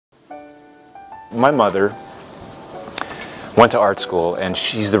My mother went to art school, and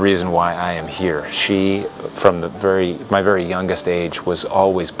she's the reason why I am here. She, from my very youngest age, was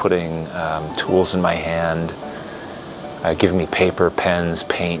always putting tools in my hand, giving me paper, pens,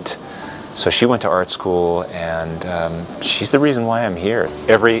 paint. So she went to art school, and she's the reason why I'm here.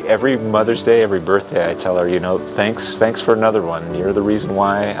 Every Mother's Day, every birthday, I tell her, you know, thanks for another one. You're the reason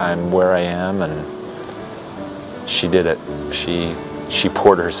why I'm where I am, and she did it. She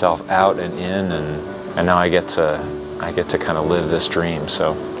poured herself out and in, and now I get to kind of live this dream.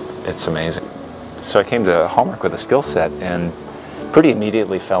 So it's amazing. So I came to Hallmark with a skill set, and pretty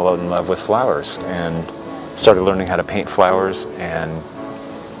immediately fell in love with flowers, and started learning how to paint flowers and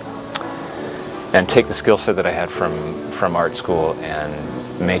take the skill set that I had from art school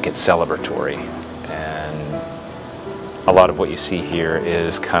and make it celebratory. And a lot of what you see here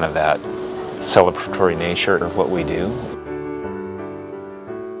is kind of that celebratory nature of what we do.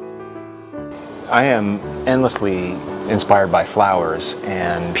 I am endlessly inspired by flowers,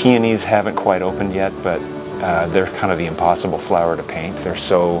 and peonies haven't quite opened yet, but they're kind of the impossible flower to paint. They're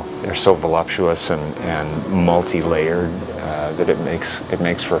so voluptuous and multi-layered that it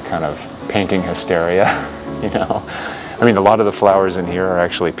makes for kind of painting hysteria, you know. I mean, a lot of the flowers in here are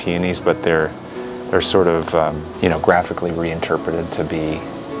actually peonies, but they're sort of you know, graphically reinterpreted to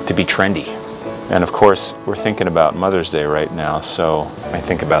be trendy. And of course, we're thinking about Mother's Day right now, so I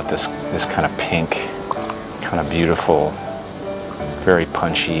think about this kind of pink, kind of beautiful, very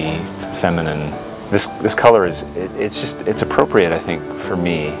punchy, feminine. This color it's appropriate, I think, for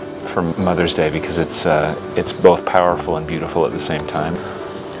me for Mother's Day, because it's both powerful and beautiful at the same time.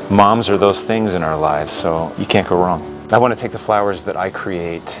 Moms are those things in our lives, so you can't go wrong. I want to take the flowers that I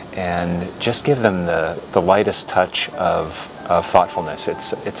create and just give them the lightest touch of thoughtfulness.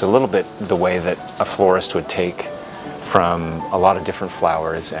 It's a little bit the way that a florist would take from a lot of different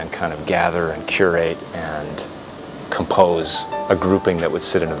flowers and kind of gather and curate and compose a grouping that would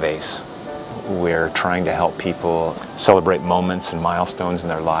sit in a vase. We're trying to help people celebrate moments and milestones in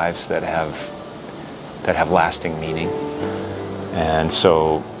their lives that have lasting meaning. And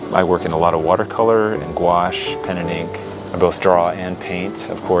so I work in a lot of watercolor and gouache, pen and ink. I both draw and paint.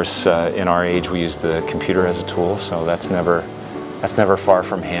 Of course, in our age, we use the computer as a tool, so that's never far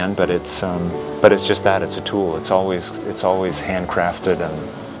from hand. But it's just that, it's a tool. It's always handcrafted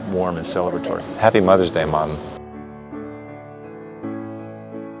and warm and celebratory. Happy Mother's Day, Mom.